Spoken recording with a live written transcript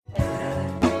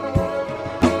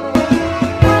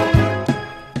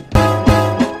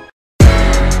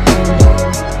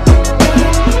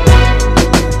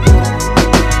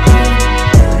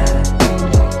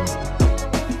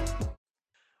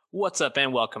What's up,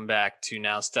 and welcome back to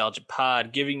Nostalgia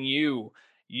Pod, giving you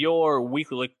your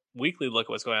weekly look at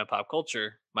what's going on in pop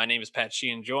culture. My name is Pat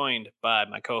Sheehan, joined by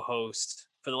my co-host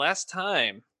for the last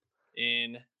time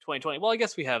in 2020. Well, I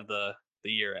guess we have the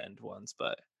year-end ones,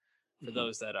 but for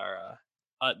those that are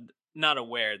not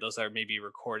aware, those are maybe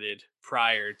recorded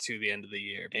prior to the end of the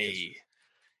year because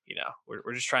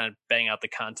we're just trying to bang out the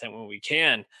content when we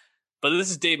can. But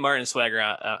this is Dave Martin Swagger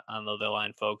on the other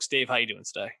line, folks. Dave, how you doing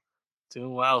today?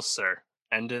 Doing well, sir.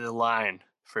 End of the line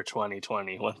for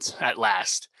 2020. Once at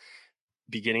last.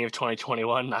 Beginning of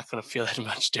 2021, not going to feel that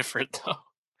much different, though.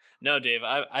 No, Dave,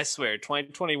 I swear,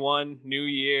 2021, new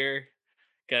year,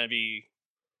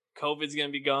 COVID's gonna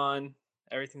be gone.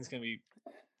 Everything's gonna be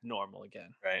normal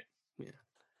again. Right. Yeah.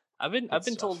 I've been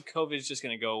told COVID's just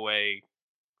gonna go away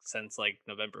since like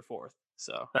November 4th.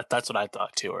 So that's what I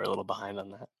thought too. We're a little behind on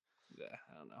that. Yeah,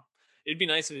 I don't know. It'd be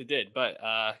nice if it did, but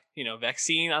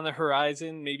vaccine on the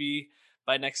horizon. Maybe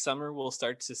by next summer we'll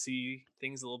start to see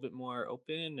things a little bit more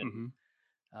open, and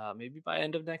maybe by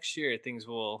end of next year things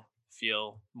will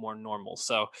feel more normal.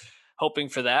 So hoping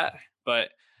for that.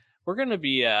 But we're going to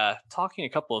be talking a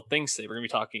couple of things today. We're going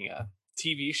to be talking a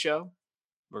TV show.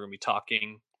 We're going to be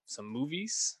talking some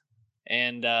movies,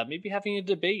 and maybe having a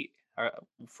debate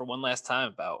for one last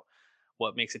time about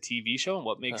what makes a TV show and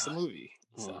what makes a movie.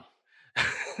 So.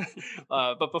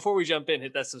 But before we jump in,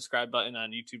 hit that subscribe button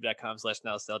on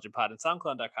youtube.com/nostalgiapod and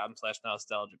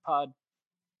soundcloud.com/nostalgiapod.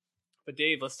 But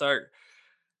Dave, let's start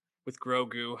with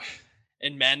Grogu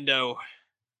and Mando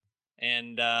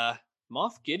and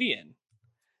Moff Gideon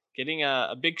getting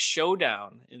a big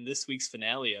showdown in this week's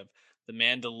finale of The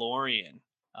Mandalorian.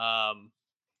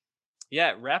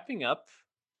 Wrapping up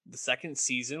the second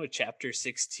season with Chapter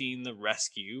 16, The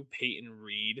Rescue, Peyton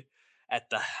Reed at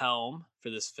the helm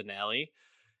for this finale.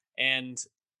 And,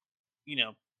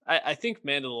 I think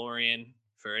Mandalorian,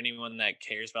 for anyone that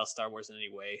cares about Star Wars in any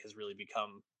way, has really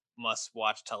become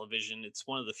must-watch television. It's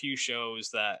one of the few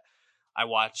shows that I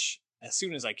watch as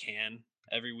soon as I can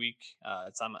every week.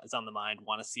 It's on the mind,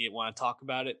 want to see it, want to talk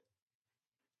about it.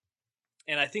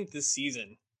 And I think this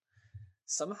season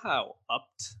somehow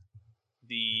upped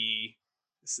the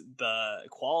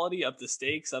quality, up the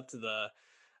stakes, up to the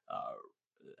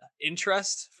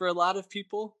interest for a lot of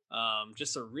people.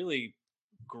 Just a really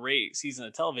great season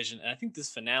of television, and I think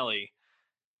this finale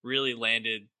really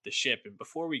landed the ship. And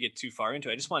before we get too far into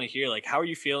it, I just want to hear, how are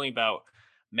you feeling about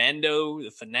Mando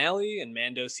the finale and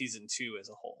Mando season 2 as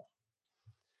a whole?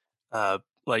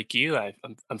 Like you,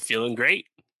 I'm feeling great.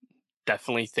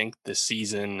 Definitely think the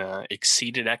season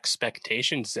exceeded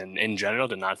expectations, and in general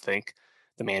did not think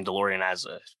The Mandalorian as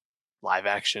a live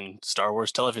action Star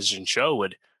Wars television show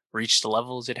would reach the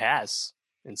levels it has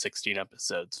in 16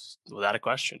 episodes. Without a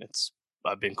question,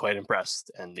 I've been quite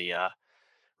impressed. And the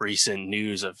recent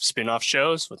news of spin-off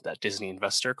shows with that Disney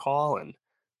investor call and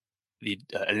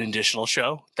an additional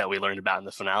show that we learned about in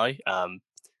the finale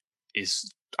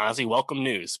is honestly welcome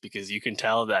news, because you can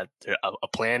tell that a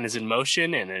plan is in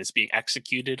motion and it's being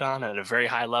executed on at a very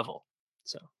high level.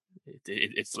 So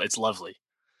it's lovely.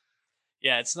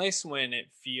 Yeah, it's nice when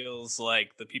it feels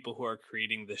like the people who are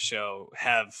creating the show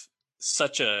have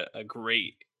such a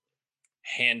great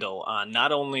handle on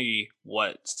not only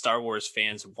what Star Wars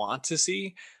fans want to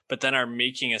see, but then are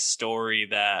making a story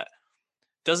that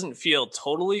doesn't feel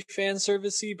totally fan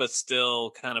servicey, but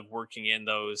still kind of working in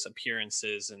those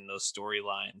appearances and those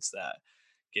storylines that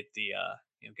get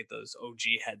get those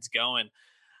OG heads going.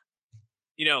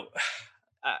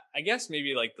 I guess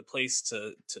maybe the place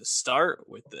to start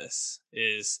with this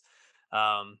is,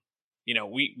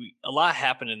 we a lot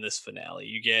happened in this finale.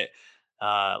 You get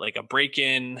a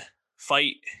break-in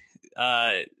fight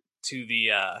through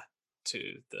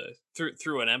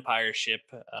an Empire ship,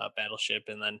 battleship,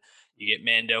 and then you get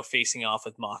Mando facing off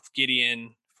with Moff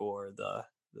Gideon for the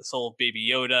soul of Baby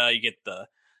Yoda. You get the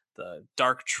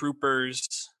Dark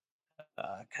Troopers,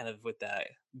 kind of with that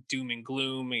doom and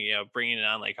gloom, bringing it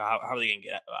on, how are they gonna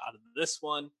get out of this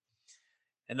one?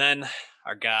 And then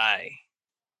our guy,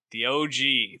 the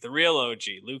OG, the real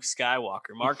OG, Luke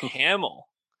Skywalker, Mark Hamill,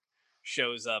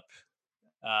 shows up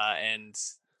and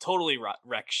totally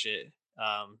wreck shit.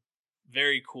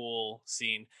 Very cool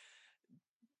scene.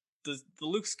 The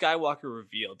Luke Skywalker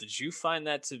reveal, did you find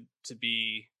that to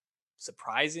be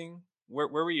surprising? Where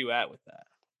were you at with that?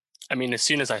 I mean, as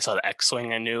soon as I saw the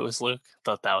X-Wing, I knew it was Luke.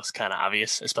 Thought that was kind of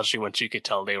obvious, especially once you could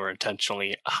tell they were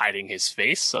intentionally hiding his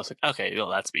face. So I was like, okay, well,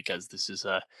 that's because this is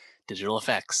digital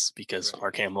effects, because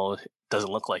Mark Hamill doesn't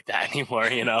look like that anymore,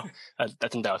 I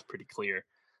think that was pretty clear.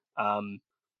 But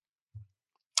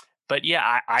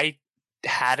yeah, I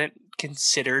hadn't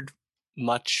considered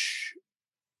much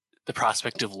the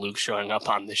prospect of Luke showing up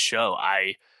on this show.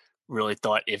 I really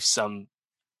thought if somebody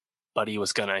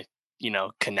was gonna,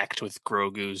 connect with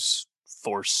Grogu's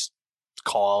Force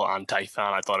call on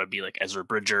Tython, I thought it'd be like Ezra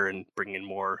Bridger and bring in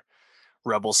more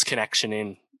Rebels connection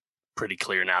in. Pretty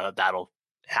clear now that that'll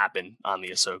happen on the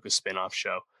Ahsoka spinoff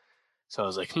show. So I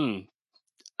was like,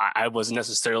 I wasn't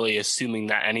necessarily assuming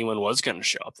that anyone was going to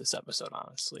show up this episode,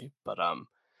 honestly. But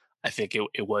I think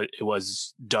it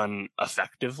was done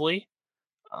effectively.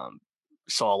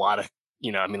 Saw a lot of,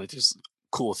 there's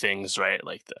cool things, right?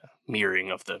 Like the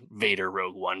mirroring of the Vader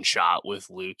Rogue One shot with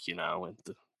Luke, and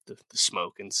the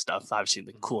smoke and stuff. Obviously,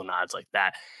 the cool nods like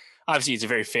that. Obviously, it's a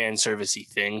very fan servicey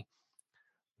thing.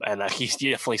 And he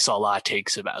definitely saw a lot of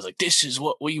takes about it. I was like, this is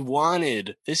what we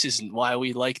wanted. This isn't why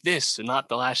we like this and not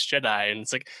The Last Jedi. And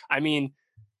it's like,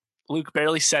 Luke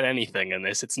barely said anything in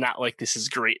this. It's not like this is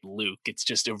great Luke. It's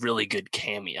just a really good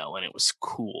cameo, and it was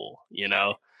cool,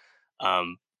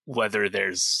 whether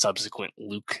there's subsequent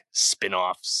Luke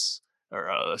spin-offs or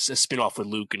a spin-off with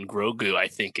Luke and Grogu, I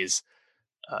think is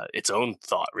its own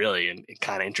thought, really, and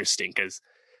kind of interesting because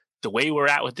the way we're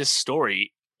at with this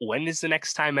story, when is the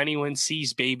next time anyone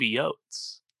sees Baby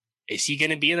Yoda? Is he going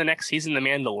to be in the next season of The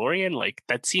Mandalorian? Like,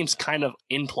 that seems kind of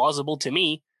implausible to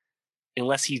me,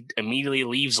 unless he immediately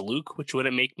leaves Luke, which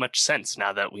wouldn't make much sense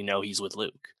now that we know he's with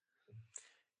Luke.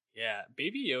 Yeah,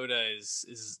 Baby Yoda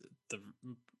is the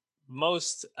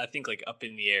most, I think, like up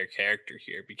in the air character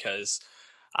here, because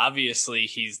obviously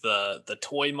he's the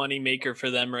toy money maker for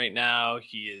them right now.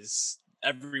 He is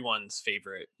everyone's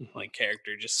favorite like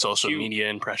character, just social media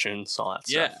impressions, all that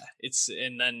stuff. Yeah,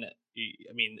 and then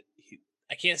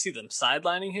I can't see them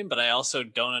sidelining him, but I also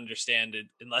don't understand it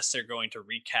unless they're going to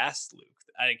recast Luke.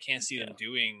 I can't see them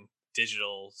doing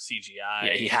digital CGI.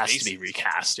 Yeah, he has to be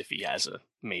recast if he has a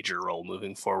major role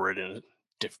moving forward in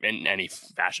any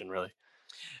fashion, really.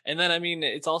 And then,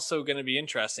 it's also going to be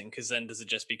interesting because then does it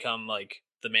just become like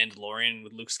The Mandalorian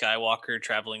with Luke Skywalker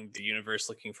traveling the universe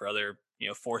looking for other,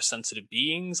 force sensitive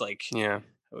beings? Like, yeah,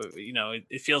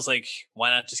 it feels like why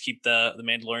not just keep the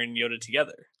Mandalorian Yoda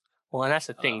together? Well, and that's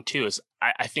the thing too, is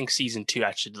I think season 2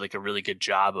 actually did like a really good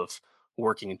job of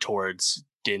working towards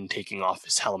Din taking off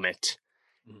his helmet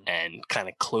and kind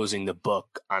of closing the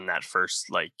book on that first,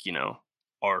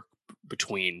 arc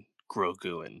between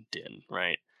Grogu and Din,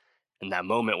 right? And that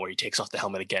moment where he takes off the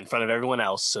helmet again in front of everyone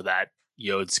else so that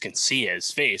Yoda can see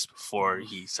his face before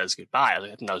he says goodbye.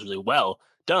 I think that was really well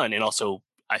done. And also,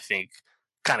 I think,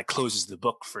 kind of closes the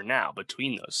book for now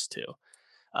between those two.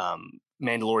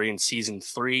 Mandalorian season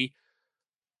 3,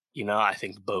 I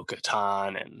think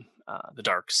Bo-Katan and the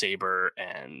Darksaber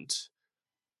and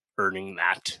earning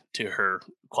that to her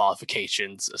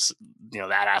qualifications,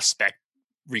 that aspect,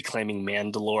 reclaiming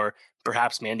Mandalore.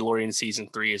 Perhaps Mandalorian season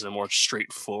 3 is a more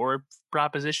straightforward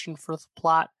proposition for the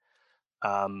plot.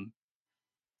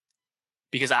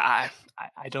 Because I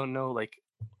don't know,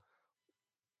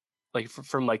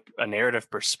 from like a narrative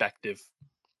perspective,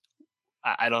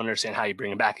 I don't understand how you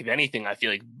bring him back. If anything, I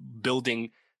feel like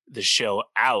building the show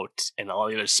out and all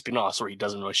the other spin-offs where he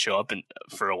doesn't really show up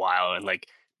for a while, and like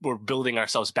we're building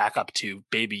ourselves back up to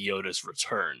Baby Yoda's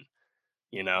return,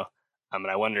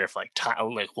 I wonder if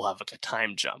we'll have like a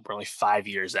time jump. We're only 5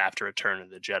 years after Return of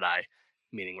the Jedi,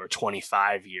 meaning we're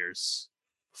 25 years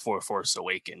before Force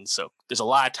Awakens. So there's a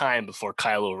lot of time before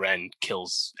Kylo Ren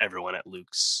kills everyone at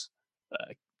Luke's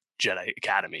Jedi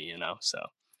Academy, So.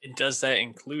 And does that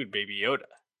include Baby Yoda?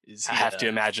 I have to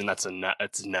imagine that's a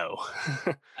no.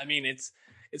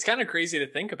 It's kind of crazy to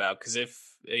think about, because if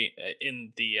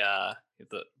in the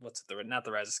not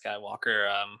the Rise of Skywalker,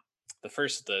 the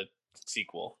first of the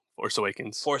sequel, Force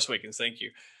Awakens. Thank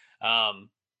you.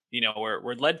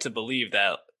 We're led to believe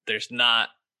that there's not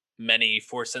many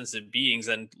force sensitive beings,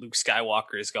 and Luke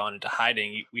Skywalker has gone into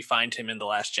hiding. We find him in The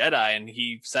Last Jedi, and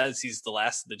he says he's the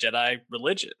last of the Jedi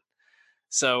religion.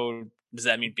 So does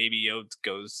that mean Baby Yoda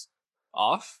goes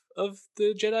off of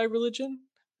the Jedi religion,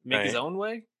 make his own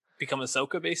way, become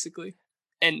Ahsoka, basically?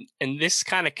 And this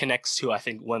kind of connects to, I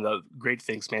think, one of the great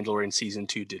things Mandalorian season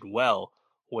 2 did well,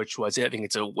 which was, I think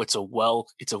it's a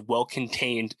well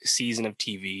contained season of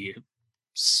TV,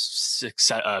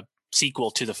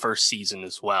 sequel to the first season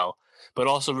as well, but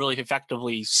also really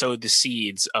effectively sowed the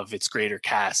seeds of its greater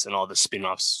cast and all the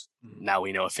spin-offs now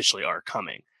we know officially are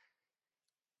coming.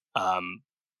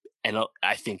 And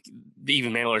I think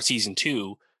even Mandalorian season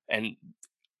 2 and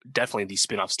definitely these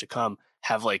spin-offs to come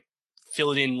have like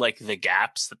filled in like the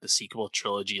gaps that the sequel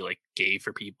trilogy like gave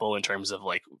for people in terms of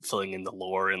like filling in the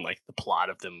lore and like the plot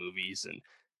of the movies, and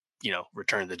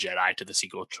Return of the Jedi to the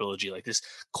sequel trilogy, like this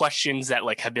questions that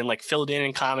like have been like filled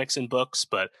in comics and books,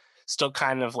 but still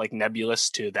kind of like nebulous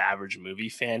to the average movie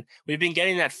fan. We've been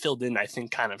getting that filled in, I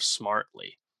think, kind of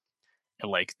smartly.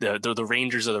 And like the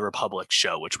Rangers of the Republic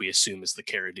show, which we assume is the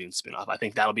Cara Dune spinoff, I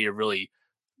think that'll be a really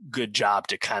good job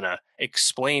to kind of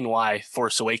explain why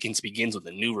Force Awakens begins with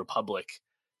a new Republic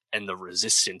and the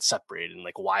Resistance separated, and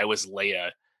like why was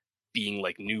Leia being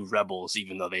like new rebels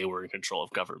even though they were in control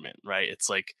of government, right? It's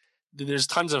like there's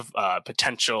tons of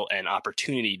potential and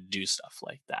opportunity to do stuff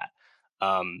like that.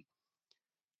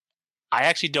 I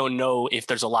actually don't know if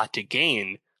there's a lot to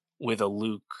gain with a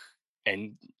Luke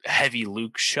and heavy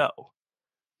Luke show,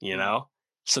 you know?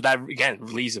 So that again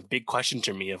leaves a big question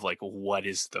to me of like, what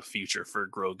is the future for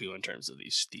Grogu in terms of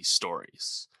these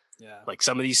stories? Yeah. Like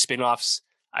some of these spin-offs,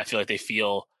 I feel like they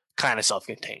feel kind of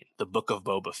self-contained. The Book of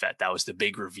Boba Fett, that was the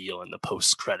big reveal in the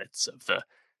post-credits of the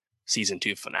season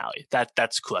 2 finale.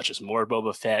 That's cool. That's just more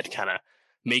Boba Fett, kind of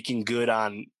making good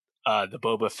on the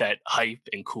Boba Fett hype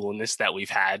and coolness that we've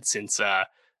had since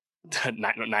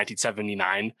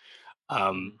 1979.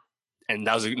 And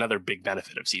that was another big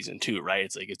benefit of season 2, right?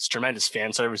 It's like it's tremendous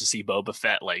fan service to see Boba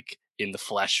Fett like in the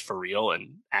flesh for real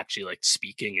and actually like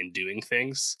speaking and doing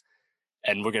things.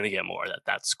 And we're gonna get more of that.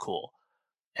 That's cool.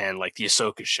 And like the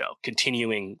Ahsoka show,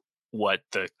 continuing what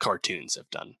the cartoons have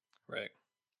done. Right.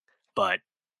 But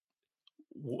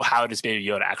how does Baby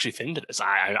Yoda actually fit into this?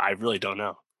 I really don't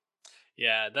know.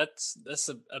 Yeah, that's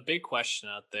a big question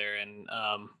out there, and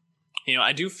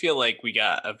I do feel like we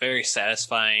got a very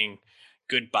satisfying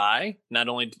goodbye. Not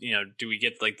only do we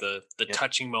get like the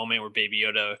touching moment where Baby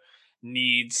Yoda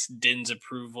needs Din's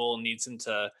approval, needs him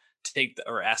to take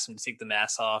or ask him to take the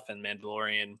mask off, and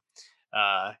Mandalorian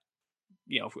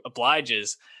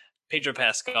obliges. Pedro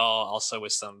Pascal also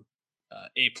with some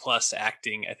A+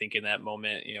 acting, I think, in that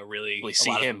moment. Really we a see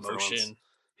lot him of emotion.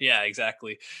 Yeah,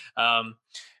 exactly.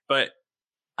 But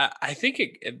I think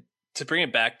to bring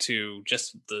it back to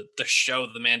just the show,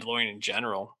 The Mandalorian in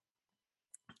general,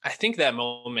 I think that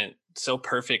moment so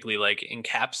perfectly like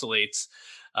encapsulates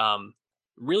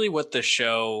really what the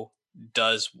show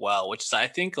does well, which is I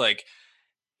think like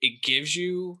it gives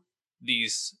you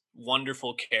these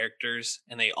wonderful characters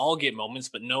and they all get moments,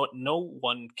 but no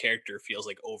one character feels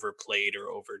like overplayed or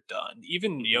overdone.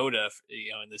 Even Yoda,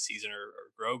 in this season, or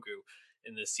Grogu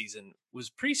in this season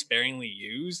was pretty sparingly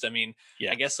used. I mean,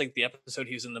 I guess like the episode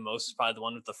he was in the most, probably the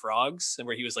one with the frogs and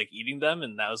where he was like eating them,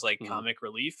 and that was like comic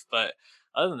relief. But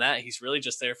other than that, he's really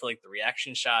just there for like the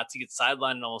reaction shots. He gets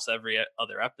sidelined in almost every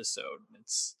other episode.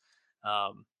 It's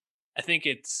I think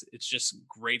it's just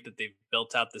great that they've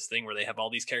built out this thing where they have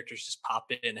all these characters just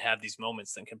pop in and have these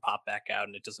moments, then can pop back out,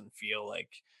 and it doesn't feel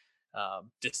like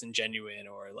disingenuine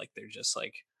or like they're just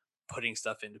like putting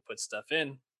stuff in to put stuff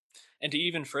in. And to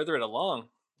even further it along,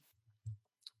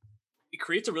 it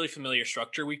creates a really familiar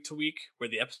structure week to week where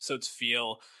the episodes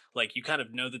feel like you kind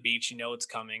of know the beats, you know it's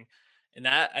coming. And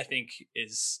that I think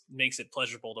makes it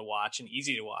pleasurable to watch and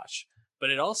easy to watch. But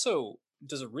it also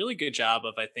does a really good job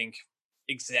of, I think,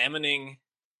 examining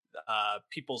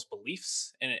people's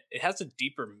beliefs, and it has a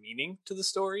deeper meaning to the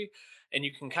story. And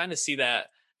you can kind of see that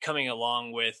coming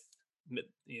along with,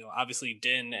 obviously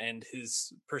Din and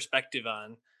his perspective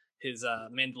on his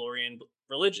Mandalorian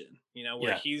religion,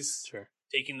 where he's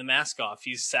taking the mask off.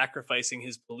 He's sacrificing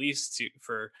his beliefs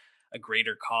for a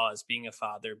greater cause, being a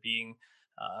father, being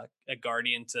a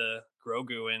guardian to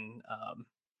Grogu. And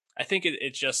I think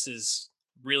it just is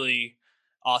really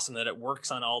awesome that it works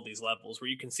on all these levels, where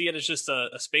you can see it as just a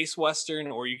space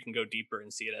Western, or you can go deeper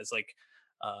and see it as like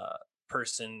a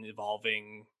person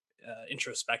evolving,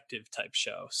 introspective type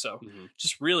show. So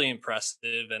just really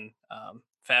impressive. And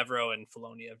Favreau and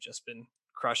Filoni have just been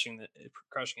crushing it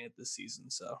this season.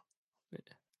 So,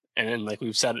 and then like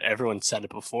we've said, everyone said it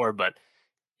before, but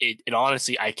it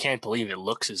honestly, I can't believe it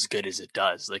looks as good as it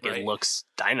does. Like it looks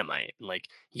dynamite. Like,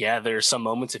 yeah, there are some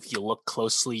moments if you look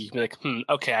closely, you can be like,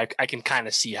 okay, I can kind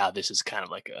of see how this is kind of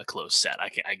like a close set. I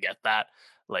get that.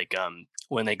 Like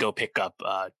when they go pick up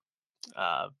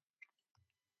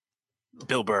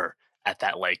Bill Burr at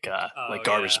that like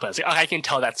garbage place. Like, I can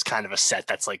tell that's kind of a set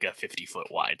that's like a 50-foot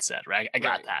wide set, right? I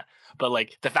got that. But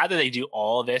like the fact that they do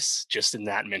all this just in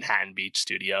that Manhattan Beach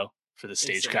studio for the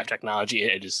stagecraft technology,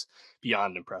 it is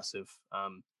beyond impressive.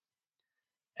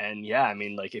 And yeah, I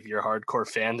mean, like if you're a hardcore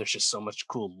fan, there's just so much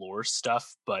cool lore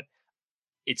stuff, but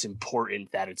it's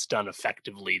important that it's done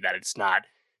effectively, that it's not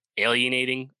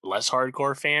alienating less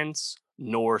hardcore fans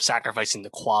nor sacrificing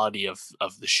the quality of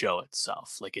the show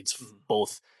itself. Like it's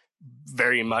both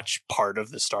very much part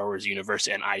of the Star Wars universe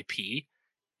and IP,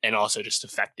 and also just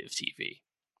effective TV.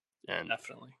 And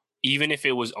definitely. even if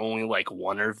it was only like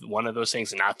one of those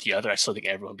things and not the other, I still think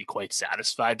everyone would be quite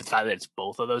satisfied. The fact that it's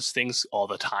both of those things all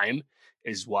the time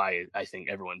is why I think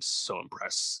everyone's so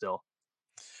impressed still.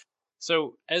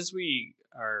 So as we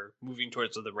are moving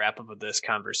towards the wrap up of this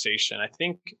conversation, I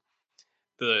think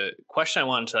the question I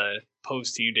wanted to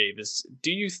pose to you, Dave, is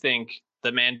do you think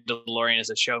The Mandalorian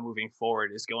as a show moving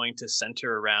forward is going to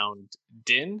center around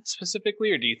Din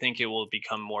specifically, or do you think it will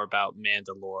become more about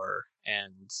Mandalore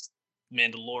and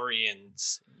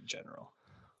Mandalorians in general?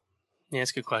 Yeah,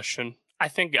 it's a good question. I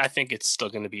think it's still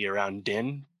going to be around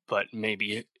Din, but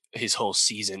maybe his whole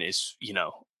season is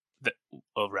the,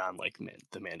 around like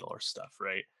the Mandalore stuff,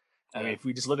 right? I mean, Yeah. if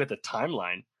we just look at the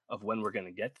timeline of when we're going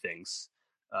to get things,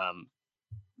 um,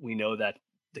 we know that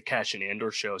the Cassian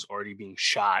Andor show is already being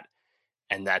shot,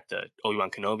 and that the Obi-Wan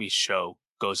Kenobi show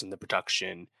goes into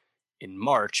production in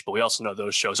March. But we also know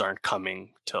those shows aren't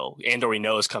coming till Andor. We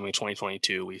know is coming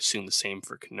 2022. We assume the same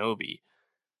for Kenobi.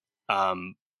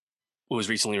 Um, it was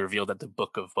recently revealed that the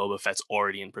Book of Boba Fett's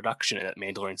already in production, and that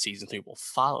Mandalorian season 3 will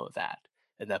follow that.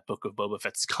 And that Book of Boba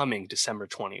Fett's coming December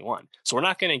 21. So we're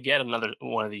not going to get another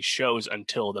one of these shows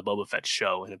until the Boba Fett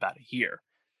show in about a year.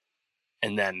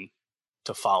 And then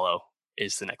to follow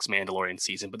is the next Mandalorian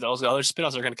season. But those other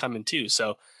spin-offs are going to come in too.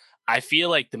 So I feel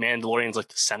like the Mandalorian's like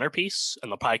the centerpiece,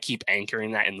 and they'll probably keep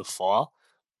anchoring that in the fall.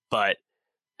 But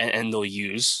and they'll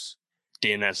use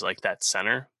Din as like that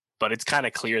center. But it's kind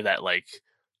of clear that like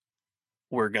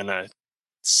we're gonna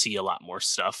see a lot more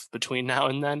stuff between now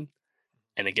and then.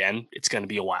 And again, it's going to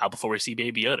be a while before we see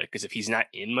Baby Yoda, because if he's not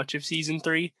in much of season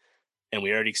 3, and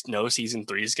we already know season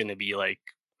 3 is going to be like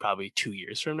probably 2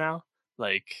 years from now,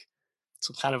 like it's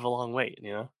kind of a long wait,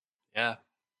 Yeah.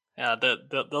 Yeah,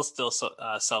 they'll still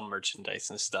sell merchandise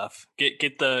and stuff.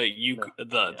 Get the Yuke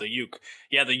the Yuke,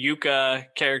 the Yuka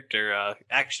character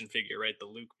action figure, right? The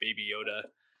Luke Baby Yoda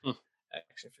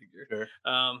action figure.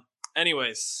 Sure.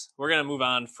 Anyways, we're gonna move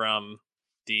on from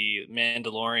the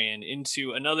Mandalorian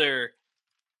into another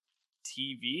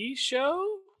TV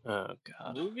show. Oh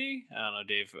God. Movie. I don't know,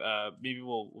 Dave. Maybe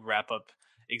we'll wrap up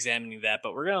examining that,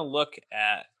 but we're gonna look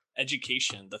at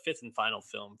Education, the fifth and final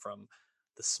film from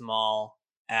the Small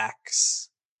Axe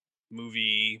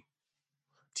movie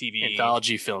TV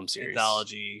Anthology film series.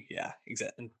 Anthology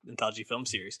film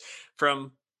series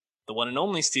from the one and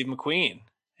only Steve McQueen.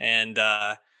 And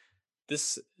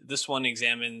this one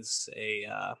examines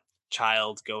a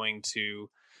child going to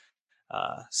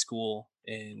school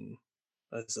in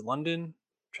is it London? I'm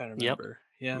trying to remember.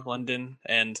 Yep. Yeah, London,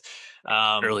 and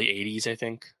early 80s, I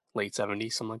think, late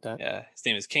 70s, something like that. Yeah, his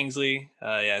name is Kingsley.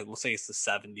 We'll say it's the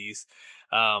 70s.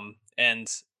 And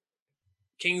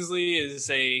Kingsley is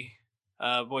a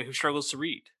boy who struggles to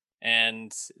read,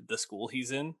 and the school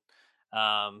he's in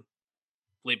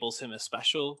labels him as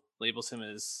special, labels him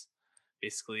as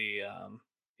basically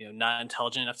not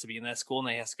intelligent enough to be in that school, and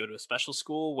he has to go to a special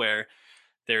school where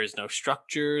there is no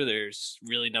structure, there's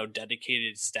really no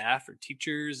dedicated staff or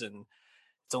teachers, and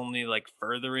it's only like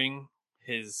furthering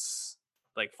his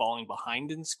like falling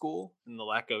behind in school and the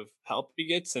lack of help he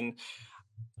gets. And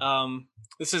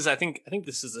this is I think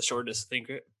this is the shortest thing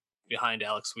behind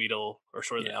Alex Wheatle, or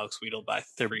shorter than Alex Wheatle by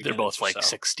they're both like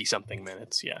 60 something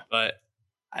minutes. Yeah, but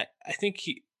I think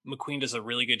McQueen does a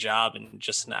really good job in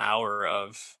just an hour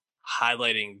of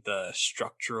highlighting the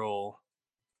structural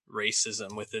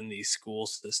racism within these school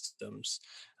systems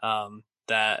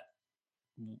that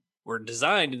were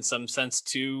designed in some sense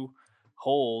to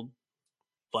hold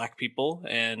Black people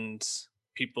and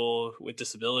people with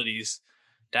disabilities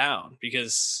down.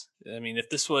 Because I mean, if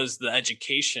this was the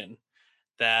education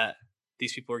that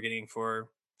these people are getting for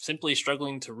simply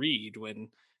struggling to read, when it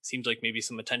seems like maybe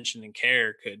some attention and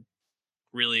care could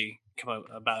really come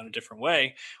about in a different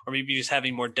way, or maybe just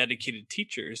having more dedicated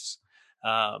teachers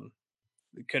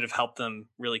could have helped them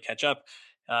really catch up.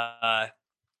 I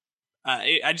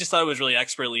just thought it was really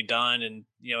expertly done, and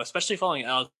especially following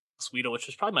Alex Wheatle, which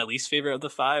was probably my least favorite of the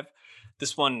 5.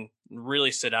 This one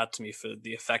really stood out to me for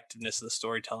the effectiveness of the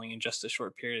storytelling in just a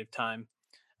short period of time.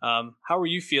 How were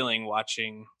you feeling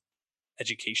watching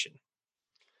Education?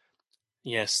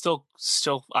 Yeah, still,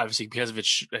 obviously because of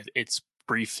its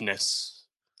briefness,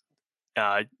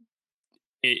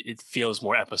 it feels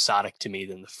more episodic to me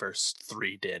than the first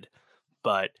 3 did.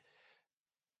 But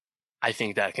I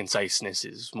think that conciseness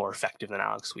is more effective than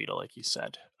Alex Wheatle, like you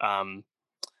said. And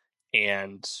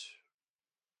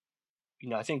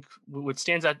I think what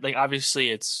stands out, like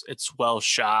obviously it's well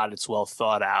shot, it's well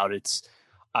thought out, it's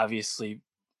obviously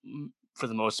for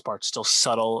the most part still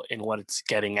subtle in what it's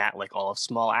getting at, like all of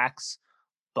Small Axe.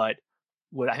 But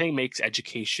what I think makes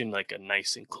Education like a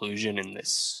nice inclusion in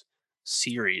this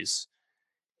series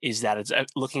is that it's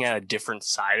looking at a different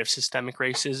side of systemic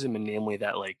racism, and namely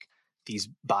that like these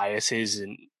biases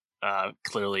and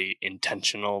clearly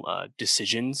intentional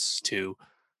decisions to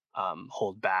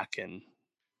hold back and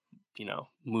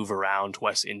move around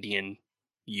West Indian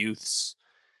youths.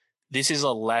 This is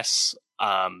a less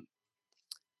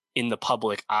in the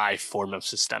public eye form of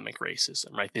systemic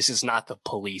racism, right? This is not the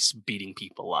police beating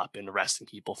people up and arresting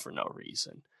people for no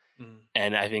reason.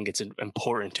 And I think it's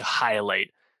important to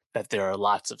highlight that there are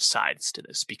lots of sides to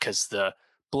this, because the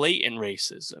blatant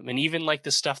racism and even like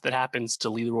the stuff that happens to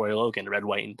Leroy Logan, Red,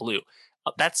 White, and Blue,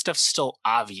 that stuff's still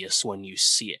obvious when you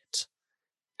see it.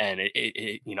 And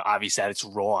it obvious that it's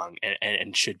wrong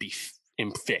and should be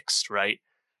fixed, right?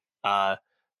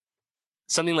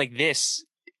 Something like this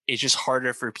is just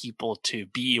harder for people to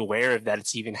be aware of, that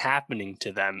it's even happening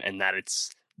to them and that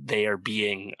they are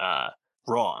being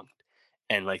wronged.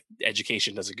 And like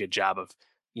education does a good job of,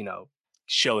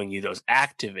 showing you those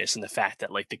activists and the fact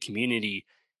that like the community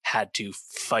had to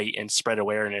fight and spread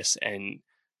awareness and,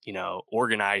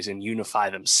 organize and unify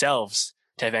themselves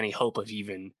to have any hope of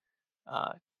even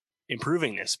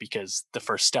improving this, because the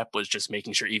first step was just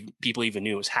making sure people even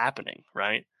knew it was happening.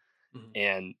 Right.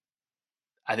 And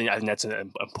I think that's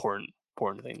an important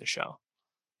thing to show.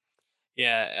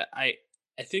 Yeah. I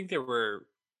think there were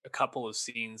a couple of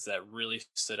scenes that really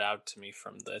stood out to me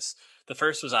from this. The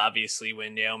first was obviously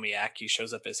when Naomi Ackie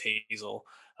shows up as Hazel,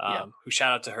 who,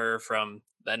 shout out to her from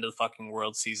the End of the Fucking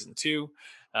World season 2.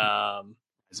 Rise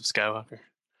of Skywalker.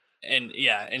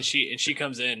 And she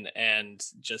comes in and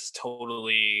just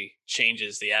totally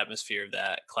changes the atmosphere of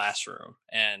that classroom,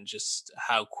 and just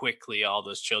how quickly all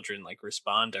those children like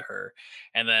respond to her.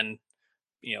 And then,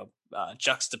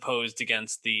 juxtaposed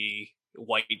against the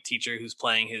white teacher who's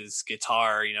playing his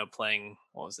guitar, playing,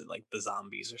 what was it, like the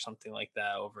Zombies or something like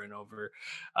that over and over.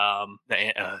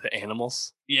 The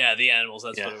Animals. Yeah, the Animals.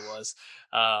 That's what it was.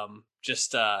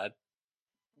 Just a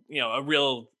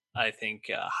real, I think,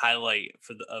 highlight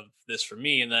of this for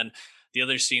me. And then the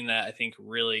other scene that I think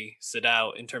really stood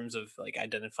out in terms of like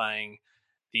identifying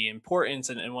the importance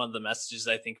and one of the messages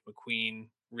I think McQueen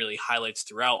really highlights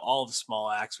throughout all of the Small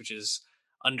Axe, which is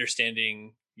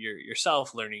understanding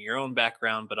yourself, learning your own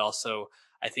background, but also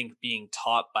I think being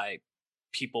taught by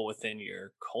people within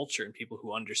your culture and people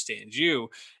who understand you,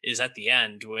 is at the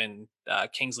end when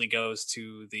Kingsley goes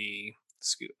to the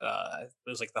it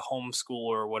was like the homeschool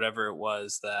or whatever it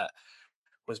was that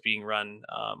was being run,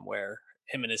 where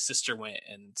him and his sister went,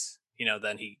 and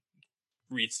then he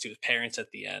reads to his parents at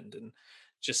the end, and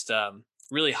just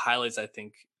really highlights, I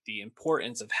think, the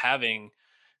importance of having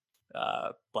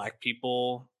Black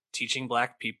people teaching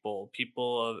Black people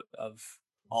of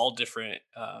all different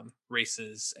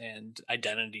races and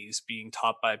identities, being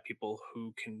taught by people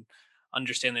who can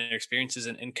understand their experiences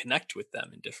and connect with them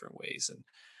in different ways. And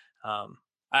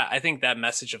I think that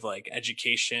message of like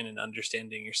education and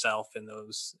understanding yourself and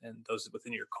those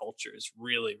within your culture is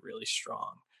really, really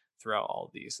strong throughout all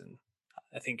of these, and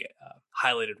I think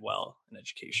highlighted well in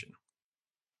education.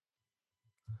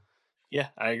 Yeah,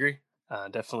 I agree.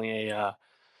 Definitely a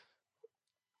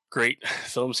great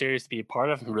film series to be a part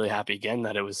of. I'm really happy again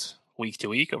that it was week to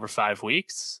week over 5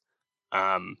 weeks.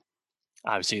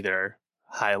 Obviously, there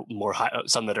are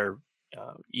some that are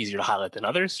easier to highlight than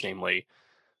others, namely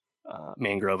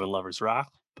Mangrove and Lovers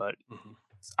Rock. But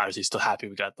obviously, still happy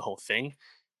we got the whole thing.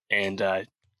 And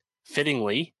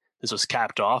fittingly, this was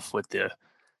capped off with the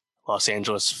Los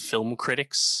Angeles Film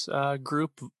Critics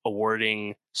group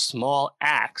awarding Small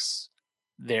Axe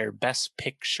their Best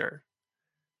Picture.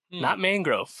 Not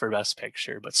Mangrove for Best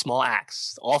Picture, but Small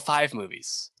Axe. All 5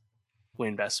 movies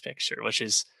win Best Picture, which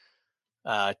is,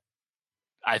 I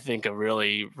think, a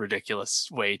really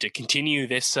ridiculous way to continue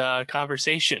this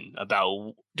conversation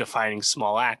about defining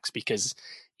Small Axe, because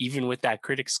even with that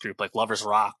critics group, like Lovers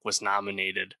Rock was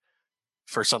nominated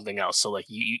for something else. So like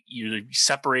you're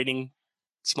separating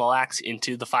Small Axe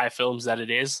into the 5 films that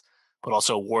it is, but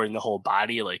also awarding the whole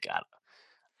body. Like,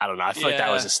 I don't know. I feel like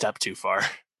that was a step too far.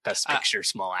 Best Picture,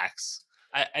 Small Axe.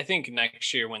 I think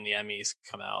next year when the Emmys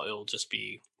come out, it'll just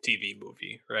be TV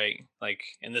movie, right? Like,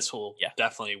 and this will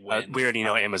definitely win. We already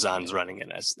know Amazon's running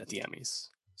it at the Emmys.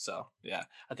 So yeah,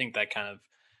 I think that kind of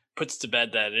puts to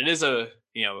bed that it is a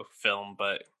film,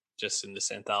 but just in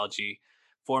this anthology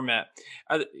format.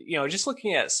 Just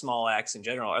looking at Small Axe in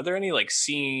general, are there any like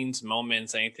scenes,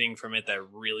 moments, anything from it that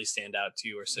really stand out to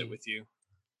you or sit with you?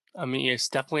 I mean, it's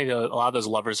definitely a lot of those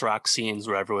Lovers Rock scenes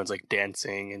where everyone's like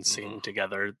dancing and singing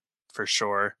together, for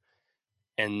sure.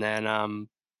 And then, I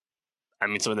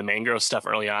mean, some of the Mangrove stuff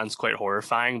early on is quite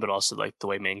horrifying, but also like the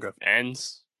way Mangrove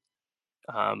ends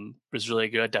was really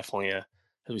good. Definitely as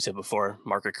we said before,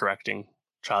 market correcting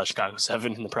Charlie Chicago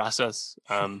 7 in the process.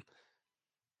 And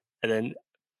then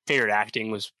favorite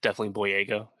acting was definitely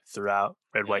Boyega throughout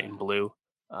Red, White, Yeah. and Blue.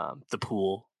 The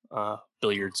pool,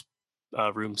 billiards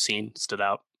room scene stood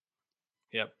out.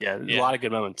 Yep. Yeah, a lot of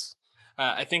good moments.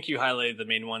 I think you highlighted the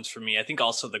main ones for me. I think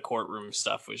also the courtroom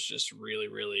stuff was just really,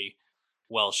 really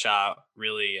well shot,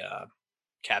 really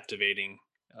captivating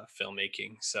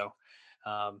filmmaking. So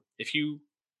if you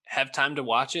have time to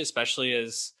watch it, especially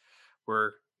as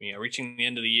we're reaching the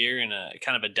end of the year and a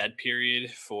kind of a dead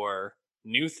period for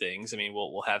new things. I mean,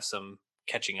 we'll have some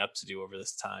catching up to do over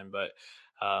this time, but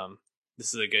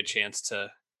this is a good chance to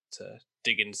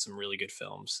dig into some really good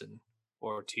films and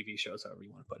or TV shows, however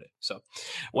you want to put it. So,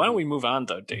 why don't we move on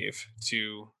though, Dave,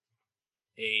 to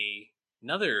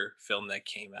another film that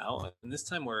came out, and this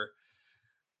time we're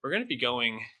going to be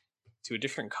going to a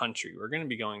different country. We're going to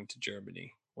be going to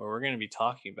Germany, where we're going to be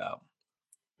talking about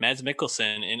Mads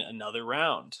Mikkelsen in Another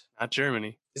Round. Not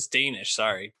Germany. It's Danish.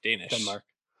 Sorry, Danish.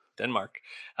 Denmark.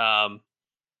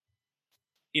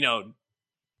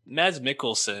 Mads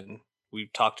Mikkelsen,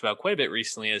 we've talked about quite a bit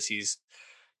recently as he's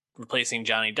replacing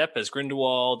Johnny Depp as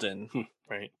Grindelwald and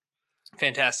right.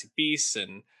 Fantastic Beasts,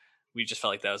 and we just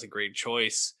felt like that was a great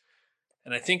choice.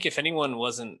 And I think if anyone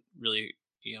wasn't really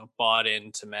bought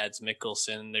into Mads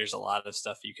Mikkelsen, there's a lot of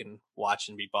stuff you can watch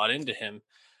and be bought into him.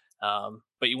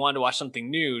 But you wanted to watch something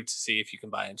new to see if you can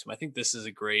buy into him. I think this is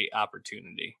a great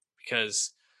opportunity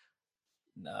because,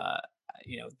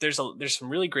 there's some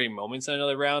really great moments in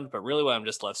Another Round, but really what I'm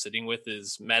just left sitting with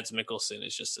is Mads Mikkelsen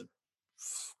is just a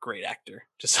great actor,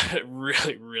 just a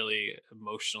really, really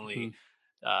emotionally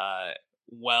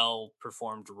well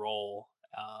performed role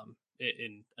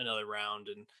in Another Round,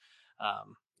 and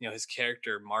his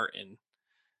character Martin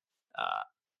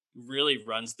really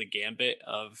runs the gambit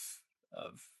of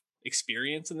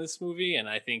experience in this movie, and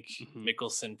I think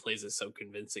Mikkelsen plays it so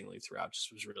convincingly throughout.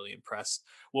 Just was really impressed.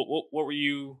 What were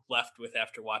you left with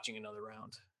after watching Another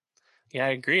Round? Yeah, I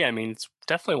agree. I mean, it's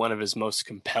definitely one of his most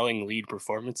compelling lead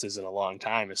performances in a long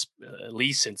time, at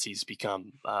least since he's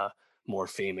become more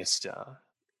famous from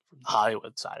the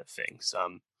Hollywood side of things. I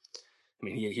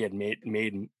mean, he had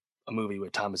made a movie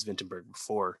with Thomas Vinterberg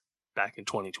before, back in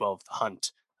 2012, The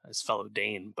Hunt, his fellow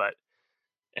Dane,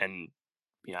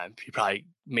 he probably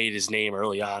made his name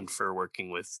early on for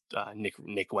working with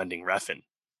Nick Winding Refn,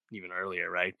 even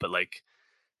earlier, right? But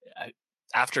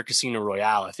after Casino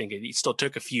Royale, I think it still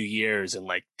took a few years and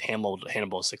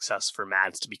Hannibal's success for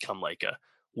Mads to become like a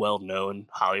well-known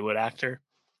Hollywood actor.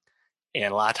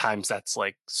 And a lot of times that's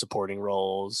like supporting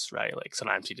roles, right? Like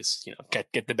sometimes he just, get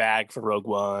the bag for Rogue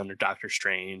One or Doctor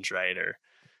Strange, right? Or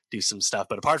do some stuff.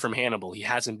 But apart from Hannibal, he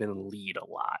hasn't been in the lead a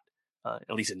lot,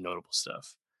 at least in notable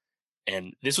stuff.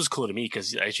 And this was cool to me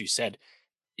because, as you said,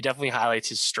 it definitely highlights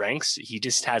his strengths. He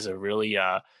just has a really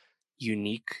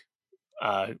unique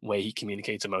way he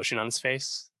communicates emotion on his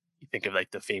face. You think of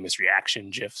like the famous reaction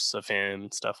GIFs of him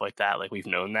and stuff like that. Like we've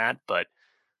known that, but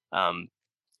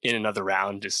in Another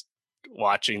Round, just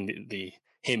watching the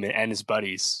him and his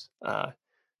buddies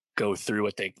go through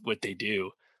what they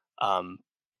do,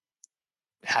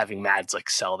 having Mads like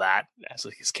sell that as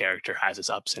like his character has his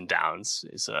ups and downs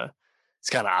is it's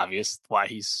kind of obvious why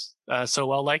he's so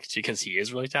well liked, because he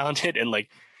is really talented, and like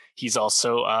he's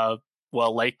also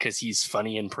well liked because he's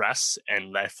funny in press,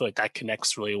 and I feel like that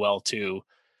connects really well to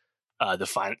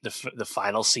the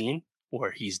final scene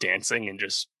where he's dancing and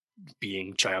just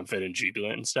being triumphant and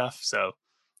jubilant and stuff. So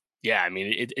yeah, I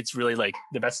mean it's really like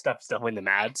the best stuff is definitely the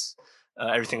Mads,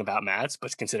 everything about Mads,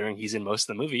 but considering he's in most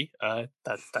of the movie,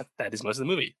 that is most of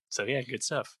the movie. So yeah, good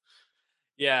stuff.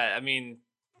 Yeah, I mean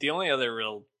the only other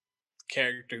real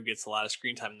character who gets a lot of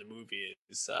screen time in the movie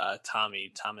is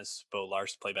Thomas Bo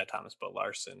Larson, played by Thomas Bo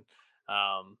Larson.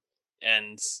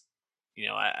 And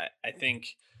I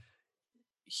think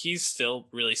he's still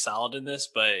really solid in this,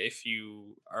 but if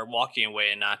you are walking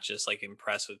away and not just like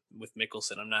impressed with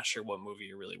Mikkelsen, I'm not sure what movie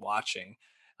you're really watching.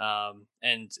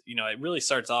 And it really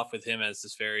starts off with him as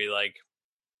this very like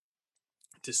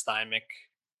dysthymic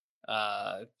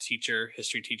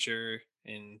history teacher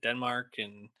in Denmark,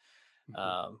 and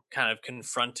kind of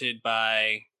confronted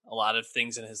by a lot of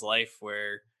things in his life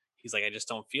where he's like, I just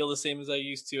don't feel the same as I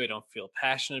used to. I don't feel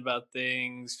passionate about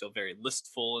things, feel very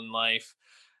listful in life.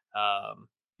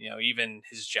 Even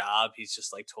his job, he's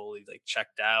just like totally like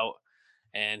checked out.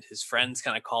 And his friends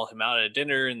kind of call him out at a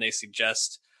dinner, and they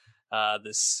suggest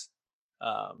this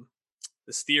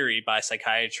theory by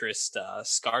psychiatrist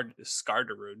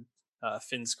Skarderud,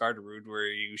 Finn Skarderud, where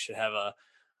you should have a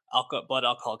blood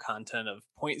alcohol content of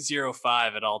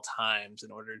 0.05 at all times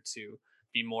in order to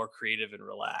be more creative and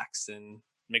relaxed. And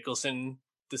Mikkelsen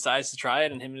decides to try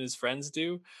it, and him and his friends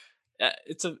do.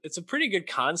 it's a pretty good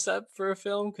concept for a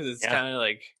film because it's Yeah. kind of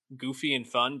like goofy and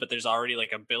fun, but there's already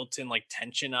like a built-in like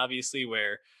tension, obviously,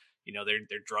 where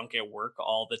they're drunk at work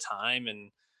all the time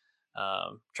and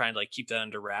trying to like keep that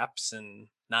under wraps and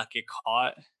not get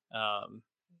caught. Um,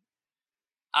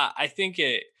 I think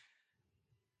it.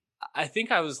 I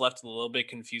think I was left a little bit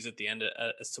confused at the end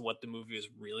as to what the movie was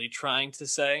really trying to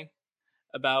say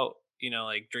about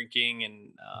like drinking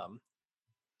and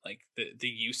like the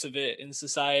use of it in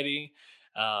society.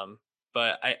 Um,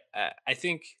 but I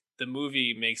think the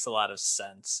movie makes a lot of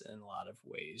sense in a lot of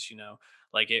ways.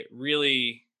 Like it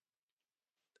really.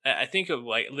 I think of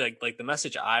like the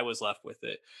message I was left with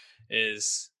it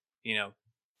is you know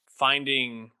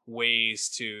finding ways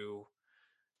to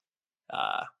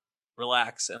uh,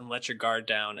 relax and let your guard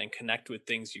down and connect with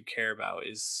things you care about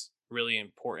is really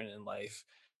important in life,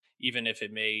 even if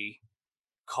it may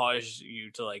cause you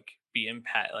to like be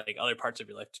impact like other parts of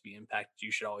your life to be impacted.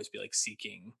 You should always be like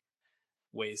seeking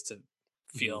ways to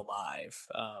Hmm. feel alive.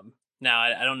 Now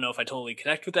I don't know if I totally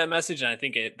connect with that message, and I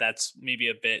think that's maybe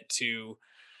a bit too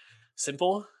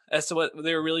simple as to what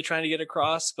they were really trying to get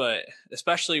across. But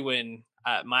especially when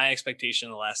my expectation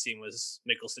in the last scene was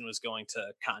Mickelson was going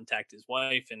to contact his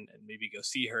wife and maybe go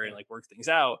see her and Yeah. like work things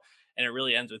out, and it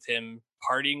really ends with him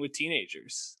partying with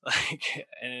teenagers, like,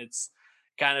 and it's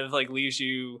kind of like leaves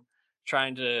you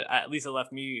trying to. At least it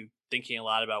left me thinking a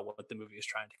lot about what the movie is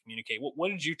trying to communicate. What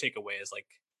did you take away as like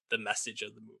the message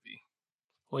of the movie?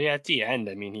 Well, yeah, at the end,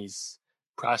 I mean, he's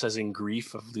processing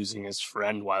grief of losing his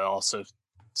friend while also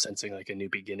sensing like a new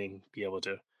beginning, be able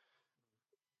to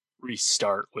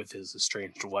restart with his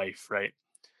estranged wife, right?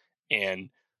 And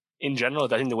in general,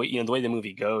 I think the way the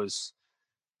movie goes,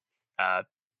 uh,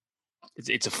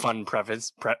 it's a fun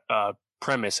premise,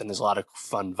 and there's a lot of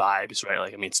fun vibes, right?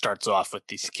 Like, I mean, it starts off with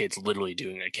these kids literally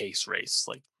doing a case race,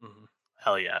 like Mm-hmm.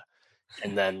 hell yeah.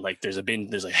 And then like there's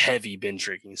a heavy binge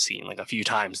drinking scene, like a few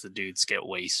times the dudes get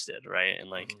wasted, right? And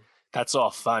like Mm-hmm. that's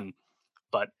all fun,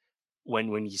 but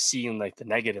when you see in like the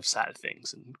negative side of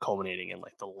things and culminating in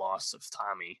like the loss of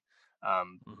Tommy,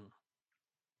 um, Mm-hmm.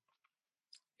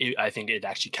 I think it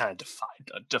actually kind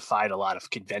of defied a lot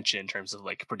of convention in terms of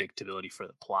like predictability for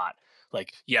the plot.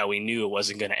 Like, yeah, we knew it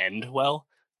wasn't going to end well.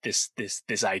 This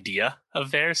idea of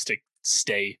theirs to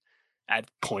stay at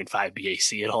point 0.5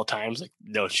 BAC at all times, like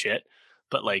no shit.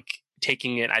 But like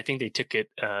taking it, I think they took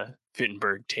it.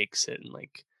 Wittenberg takes it and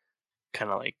like kind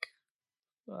of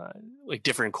uh, like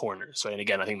different corners. Right, and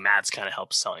again, I think Mads kind of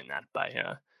helps selling that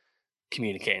by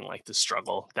communicating like the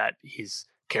struggle that his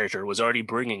character was already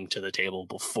bringing to the table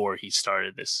before he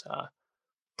started this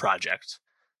project.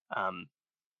 Um,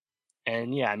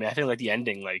 and yeah, I mean, I think like the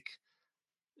ending, like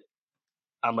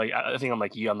I think I'm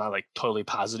like you. I'm not like totally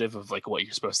positive of like what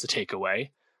you're supposed to take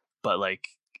away, but like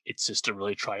it's just a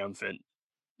really triumphant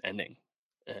ending,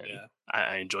 and Yeah.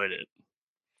 I enjoyed it.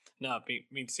 No,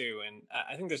 me too. And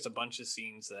I think there's a bunch of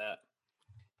scenes that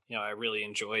I really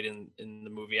enjoyed in the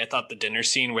movie. I thought the dinner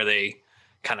scene where they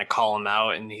kind of call him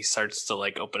out and he starts to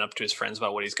like open up to his friends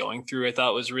about what he's going through, I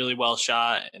thought was really well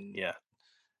shot and Yeah.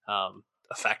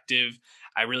 effective.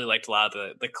 I really liked a lot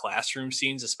of the classroom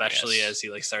scenes, especially Yes. as he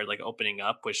like started like opening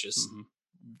up, which is Hmm.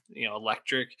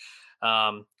 electric.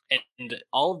 And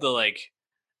all of the like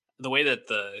the way that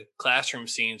the classroom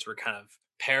scenes were kind of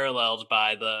paralleled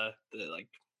by the like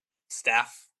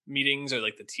staff meetings or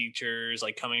like the teachers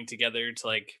like coming together to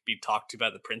like be talked to by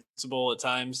the principal at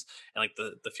times, and like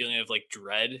the feeling of like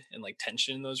dread and like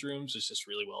tension in those rooms was just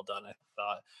really well done, I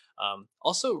thought.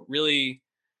 Also really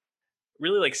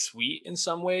like sweet in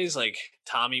some ways, like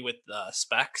Tommy with the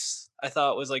specs, I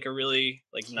thought was like a really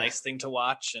like Yeah. nice thing to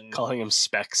watch. And Calling him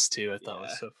Specs too, I thought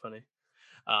was yeah, so funny.